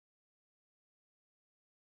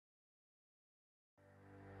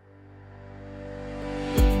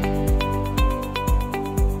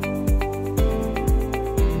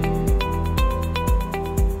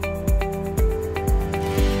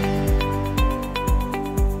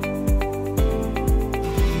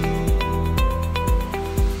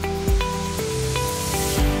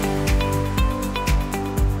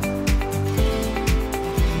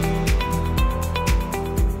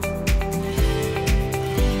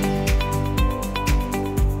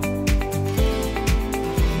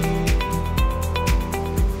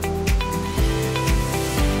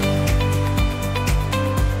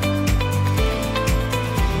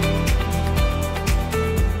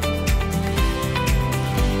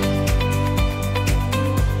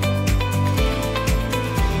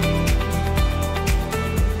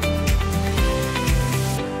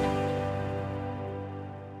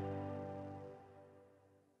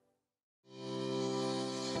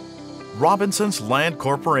Robinson's Land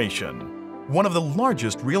Corporation, one of the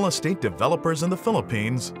largest real estate developers in the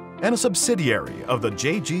Philippines and a subsidiary of the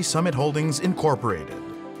JG Summit Holdings Incorporated.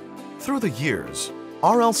 Through the years,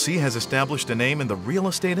 RLC has established a name in the real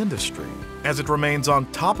estate industry as it remains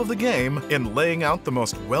on top of the game in laying out the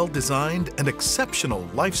most well-designed and exceptional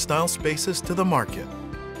lifestyle spaces to the market.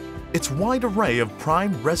 Its wide array of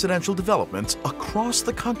prime residential developments across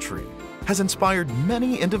the country has inspired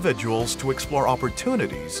many individuals to explore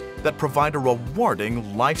opportunities that provide a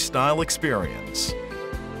rewarding lifestyle experience.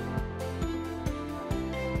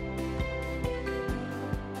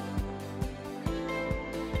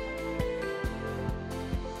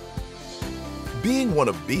 Being one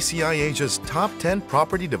of BCI Asia's top 10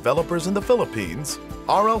 property developers in the Philippines,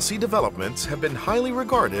 RLC developments have been highly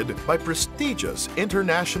regarded by prestigious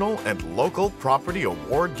international and local property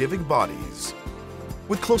award-giving bodies.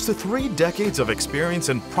 With close to 3 decades of experience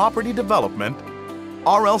in property development,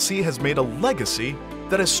 RLC has made a legacy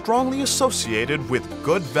that is strongly associated with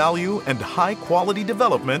good value and high-quality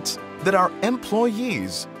developments that our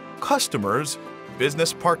employees, customers,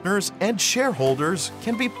 business partners, and shareholders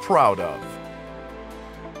can be proud of.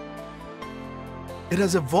 It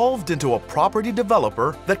has evolved into a property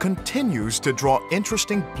developer that continues to draw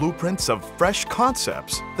interesting blueprints of fresh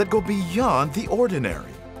concepts that go beyond the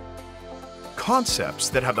ordinary. Concepts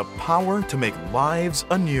that have the power to make lives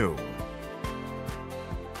anew.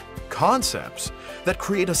 Concepts that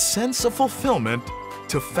create a sense of fulfillment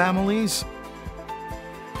to families,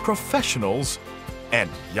 professionals, and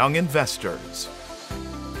young investors.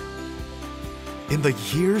 In the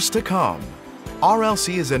years to come,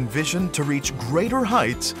 RLC is envisioned to reach greater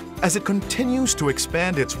heights as it continues to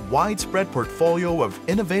expand its widespread portfolio of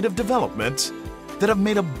innovative developments that have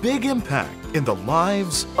made a big impact in the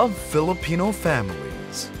lives of Filipino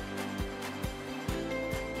families.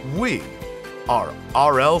 We are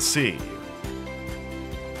RLC.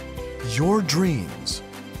 Your dreams,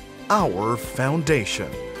 our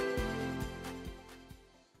foundation.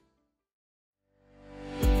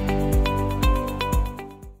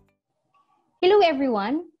 Hello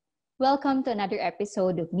everyone! Welcome to another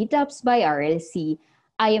episode of Meetups by RLC.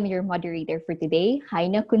 I am your moderator for today,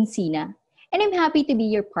 Haina Kunsina, and I'm happy to be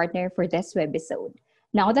your partner for this webisode.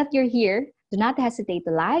 Now that you're here, do not hesitate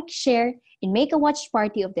to like, share, and make a watch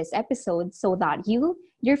party of this episode so that you,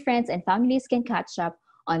 your friends, and families can catch up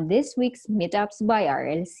on this week's Meetups by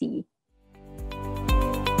RLC.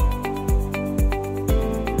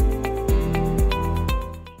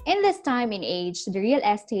 In this time and age, the real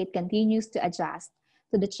estate continues to adjust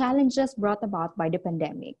to the challenges brought about by the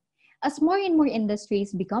pandemic. As more and more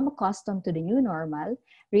industries become accustomed to the new normal,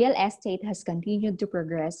 real estate has continued to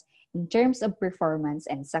progress in terms of performance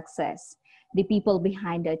and success. The people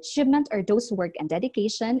behind the achievement are those who work and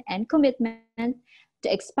dedication and commitment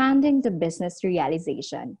to expanding the business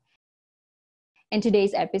realization. In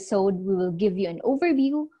today's episode, we will give you an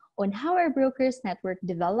overview on how our brokers network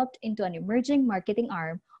developed into an emerging marketing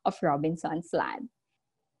arm of Robinson's Land.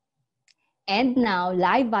 And now,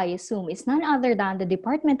 live via Zoom is none other than the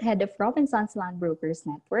Department Head of Robinson's Land Brokers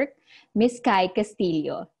Network, Ms. Kai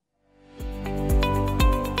Castillo.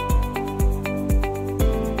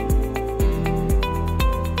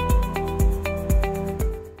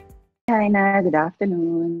 Hi, Na. Good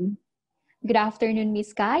afternoon. Good afternoon,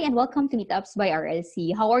 Ms. Kai, and welcome to Meetups by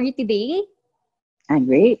RLC. How are you today? I'm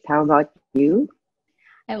great. How about you?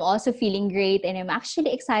 I'm also feeling great, and I'm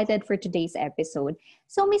actually excited for today's episode.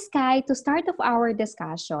 So, Ms. Kai, to start off our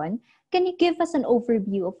discussion, can you give us an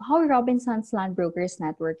overview of how Robinson's Land Brokers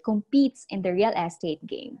Network competes in the real estate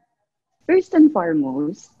game? First and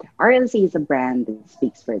foremost, RLC is a brand that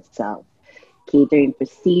speaks for itself, catering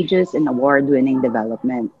prestigious and award-winning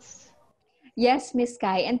developments. Yes, Ms.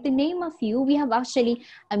 Kai, and to name a few, we have actually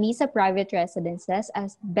Amisa Private Residences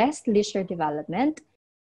as Best Leisure Development.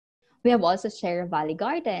 We have also Sierra Valley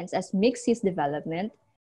Gardens as Mixed-Use Development.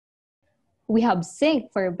 We have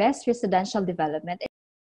Sync for Best Residential Development.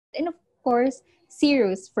 And of course,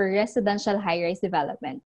 Cirrus for Residential High-Rise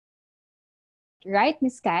Development. Right,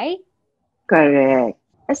 Ms. Kai? Correct.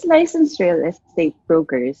 As licensed real estate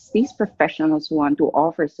brokers, these professionals want to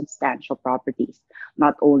offer substantial properties,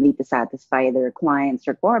 not only to satisfy their clients'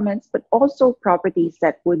 requirements, but also properties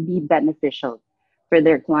that would be beneficial for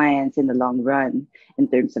their clients in the long run in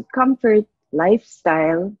terms of comfort,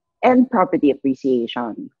 lifestyle, and property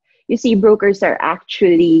appreciation. You see, brokers are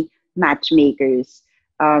actually matchmakers.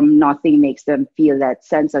 Nothing makes them feel that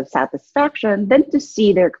sense of satisfaction than to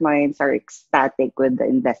see their clients are ecstatic with the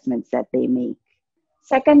investments that they make.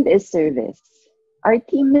 Second is service. Our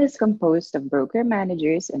team is composed of broker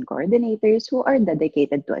managers and coordinators who are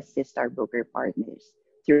dedicated to assist our broker partners.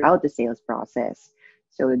 throughout the sales process.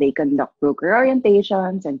 So they conduct broker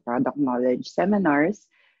orientations and product knowledge seminars.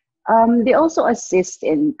 They also assist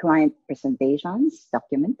in client presentations,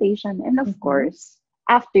 documentation, and of Mhm. course,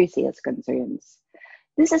 after sales concerns.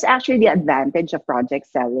 This is actually the advantage of project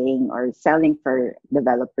selling or selling for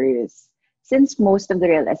developers, since most of the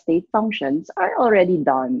real estate functions are already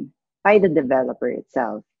done by the developer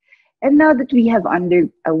itself. And now that we have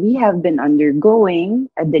been undergoing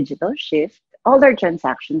a digital shift, all our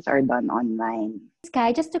transactions are done online.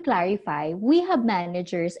 Sky, just to clarify, we have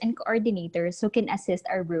managers and coordinators who can assist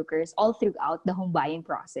our brokers all throughout the home buying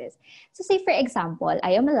process. So, say for example,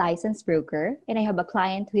 I am a licensed broker and I have a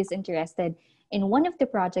client who is interested in one of the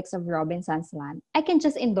projects of Robinson's Land. I can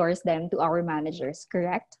just endorse them to our managers,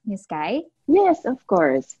 correct, Miss Sky? Yes, of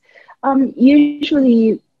course.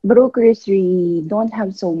 Usually, brokers really don't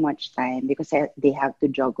have so much time because they have to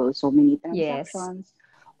juggle so many Yes. transactions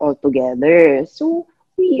altogether. So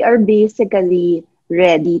we are basically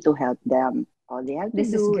ready to help them. All they have to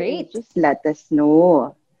This is do is great. just let us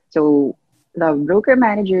know. So the broker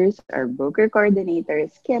managers or broker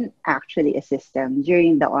coordinators can actually assist them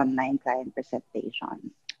during the online client presentation.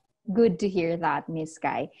 Good to hear that, Miss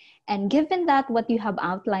Sky. And given that what you have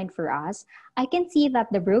outlined for us, I can see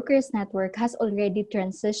that the Brokers Network has already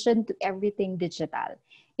transitioned to everything digital.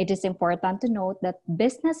 It is important to note that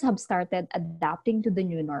business have started adapting to the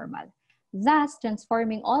new normal, thus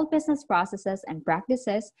transforming all business processes and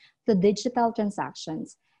practices to digital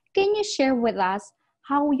transactions. Can you share with us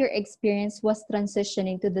how your experience was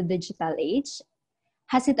transitioning to the digital age?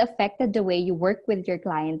 Has it affected the way you work with your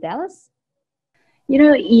clientels?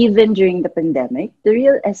 Even during the pandemic, the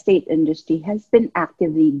real estate industry has been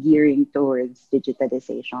actively gearing towards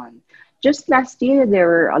digitalization. Just last year, there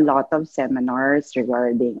were a lot of seminars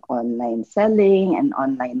regarding online selling and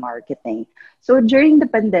online marketing. So during the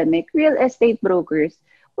pandemic, real estate brokers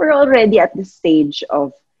were already at the stage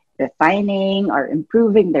of refining or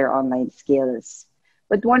improving their online skills.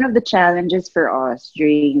 But one of the challenges for us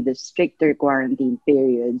during the stricter quarantine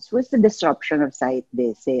periods was the disruption of site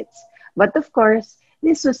visits. But of course,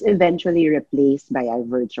 this was eventually replaced by our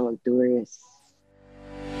virtual tours.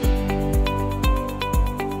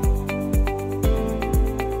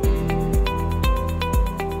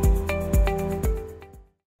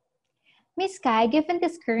 Miss Kai, given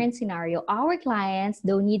this current scenario, our clients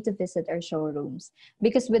don't need to visit our showrooms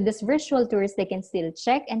because with this virtual tours, they can still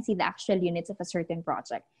check and see the actual units of a certain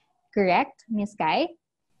project. Correct, Miss Kai?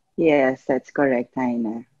 Yes, that's correct,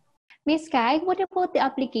 Heina. Miss Kai, what about the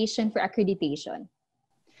application for accreditation?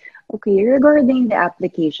 Okay, regarding the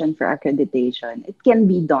application for accreditation, it can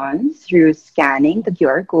be done through scanning the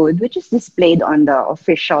QR code, which is displayed on the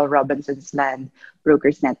official Robinson's Land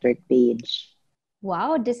Brokers Network page.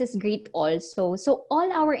 Wow, this is great also. So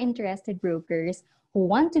all our interested brokers who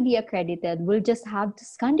want to be accredited will just have to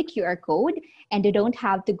scan the QR code and they don't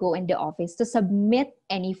have to go in the office to submit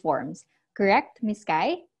any forms. Correct, Miss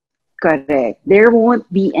Kai? Correct. There won't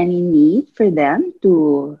be any need for them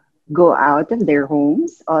to go out of their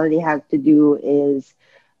homes. All they have to do is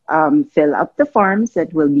fill up the forms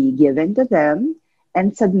that will be given to them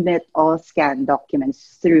and submit all scanned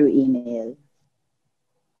documents through email.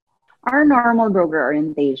 Our normal broker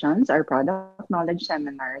orientations, our product knowledge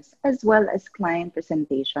seminars, as well as client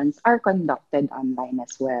presentations are conducted online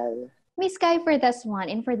as well. Miss Kai, for this one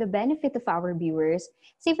and for the benefit of our viewers,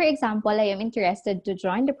 say for example, I am interested to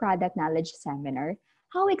join the product knowledge seminar.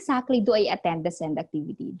 How exactly do I attend the send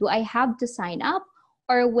activity? Do I have to sign up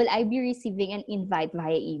or will I be receiving an invite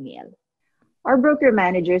via email? Our broker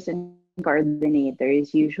managers and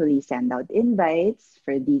coordinators usually send out invites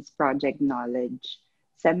for these project knowledge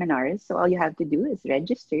seminars. So all you have to do is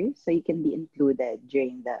register so you can be included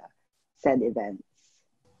during the said events.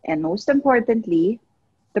 And most importantly,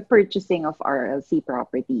 the purchasing of RLC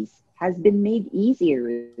properties has been made easier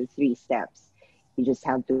with 3 steps. You just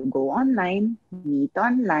have to go online, meet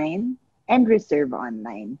online, and reserve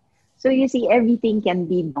online. So you see, everything can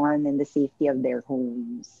be done in the safety of their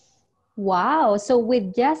homes. Wow, so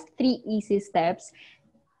with just 3 easy steps,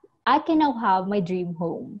 I can now have my dream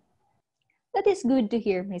home. That is good to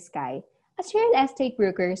hear, Miss Kai. As real estate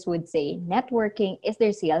brokers would say, networking is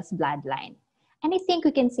their sales bloodline. And I think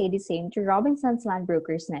we can say the same to Robinson's Land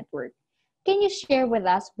Brokers Network. Can you share with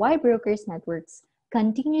us why brokers networks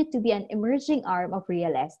continue to be an emerging arm of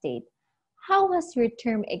real estate? How has your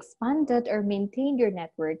term expanded or maintained your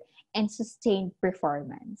network and sustained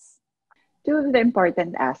performance? Two of the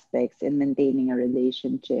important aspects in maintaining a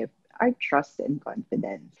relationship are trust and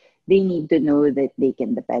confidence. They need to know that they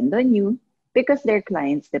can depend on you because their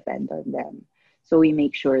clients depend on them. So we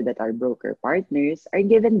make sure that our broker partners are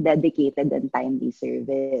given dedicated and timely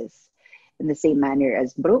service. In the same manner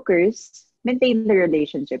as brokers maintain the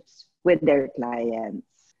relationships with their clients.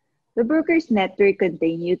 The brokers network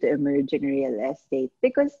continue to emerge in real estate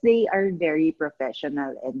because they are very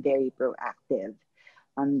professional and very proactive.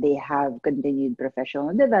 They have continued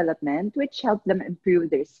professional development, which help them improve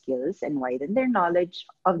their skills and widen their knowledge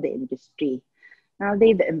of the industry. Now,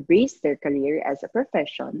 they've embraced their career as a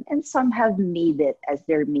profession, and some have made it as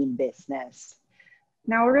their main business.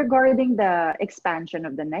 Now, regarding the expansion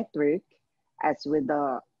of the network, as with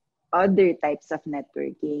the other types of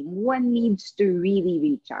networking, one needs to really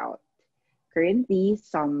reach out. Currently,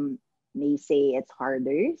 some may say it's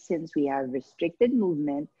harder since we have restricted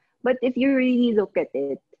movement, but if you really look at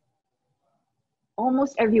it,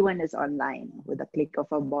 almost everyone is online. With a click of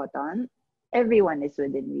a button, everyone is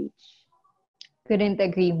within reach. Couldn't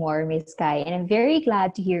agree more, Miss Kai, and I'm very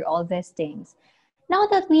glad to hear all these things. Now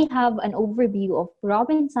that we have an overview of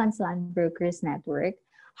Robinson's Land Brokers Network,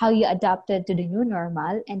 how you adapted to the new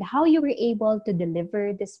normal, and how you were able to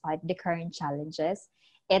deliver despite the current challenges,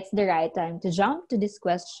 it's the right time to jump to this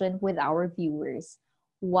question with our viewers.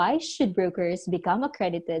 Why should brokers become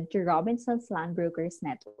accredited to Robinson's Land Brokers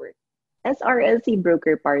Network? As RLC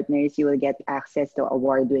Broker Partners, you will get access to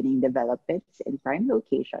award-winning developments in prime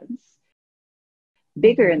locations,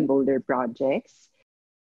 bigger Mhm. and bolder projects.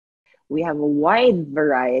 We have a wide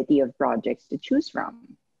variety of projects to choose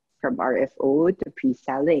from RFO to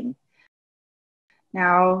pre-selling.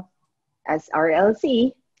 Now, as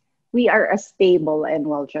RLC, we are a stable and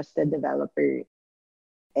well-trusted developer,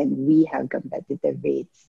 and we have competitive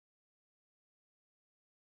rates.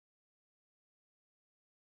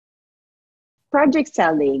 Project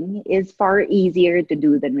selling is far easier to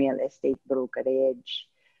do than real estate brokerage.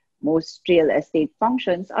 Most real estate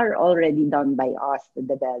functions are already done by us, the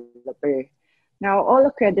developer. Now, all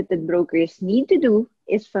accredited brokers need to do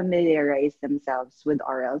is familiarize themselves with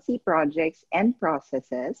RLC projects and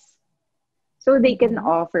processes so they can Mhm.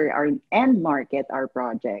 offer our and market our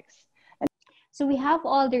projects. So we have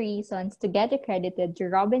all the reasons to get accredited to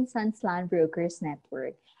Robinson's Land Brokers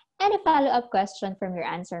Network. And a follow-up question from your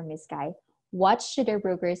answer, Miss Kai. What should our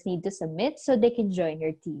brokers need to submit so they can join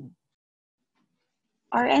your team?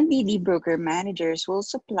 Our NBD broker managers will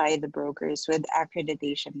supply the brokers with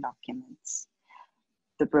accreditation documents,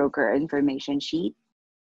 the broker information sheet,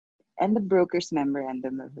 and the broker's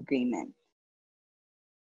memorandum of agreement.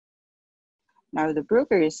 Now, the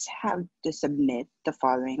brokers have to submit the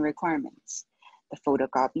following requirements: the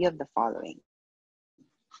photocopy of the following: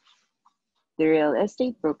 the real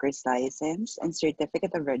estate broker's license and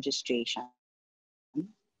certificate of registration,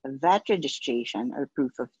 VAT registration or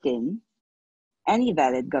proof of TIN, any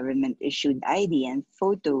valid government issued ID and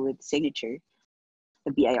photo with signature,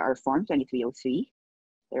 the BIR Form 2303,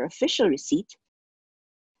 their official receipt,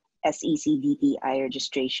 SECDTI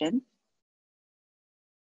registration.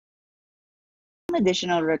 Some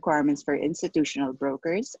additional requirements for institutional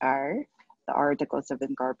brokers are the Articles of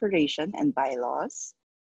Incorporation and Bylaws,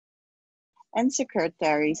 and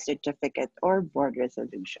Secretary Certificate or Board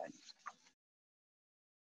Resolution.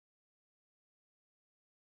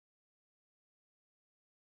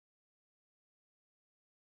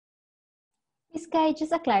 Miss Kai,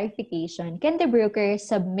 just a clarification. Can the broker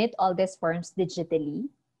submit all these forms digitally?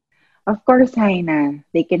 Of course, Haina,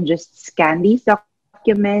 they can just scan these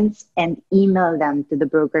documents and email them to the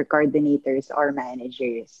broker coordinators or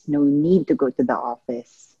managers. No need to go to the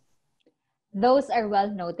office. Those are well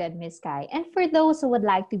noted, Miss Kai. And for those who would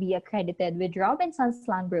like to be accredited with Robinson's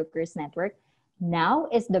Land Brokers Network, now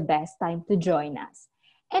is the best time to join us.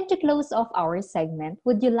 And to close off our segment,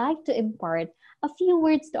 would you like to impart a few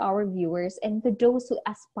words to our viewers and to those who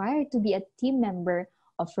aspire to be a team member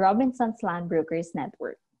of Robinson's Land Brokers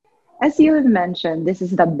Network? As you have mentioned, this is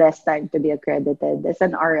the best time to be accredited as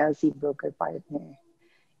an RLC broker partner.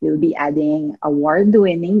 You'll be adding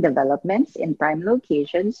award-winning developments in prime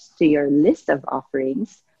locations to your list of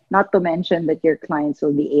offerings, not to mention that your clients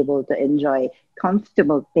will be able to enjoy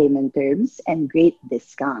comfortable payment terms and great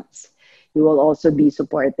discounts. You will also be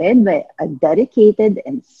supported by a dedicated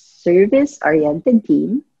and service-oriented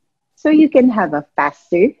team so you can have a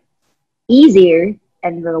faster, easier,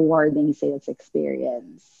 and rewarding sales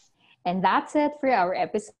experience. And that's it for our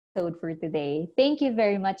episode for today. Thank you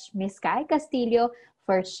very much, Miss Kai Castillo,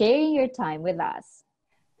 for sharing your time with us.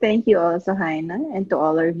 Thank you also, Haina, and to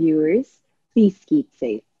all our viewers. Please keep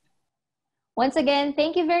safe. Once again,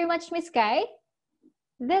 thank you very much, Miss Kai.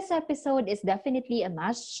 This episode is definitely a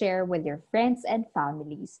must share with your friends and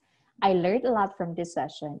families. I learned a lot from this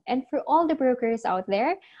session. And for all the brokers out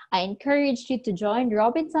there, I encourage you to join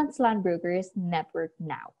Robinson's Land Brokers Network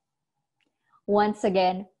now. Once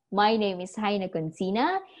again, my name is Haina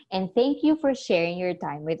Consina, and thank you for sharing your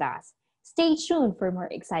time with us. Stay tuned for more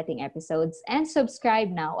exciting episodes and subscribe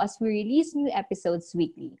now as we release new episodes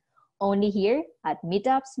weekly, only here at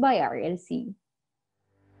Meetups by RLC.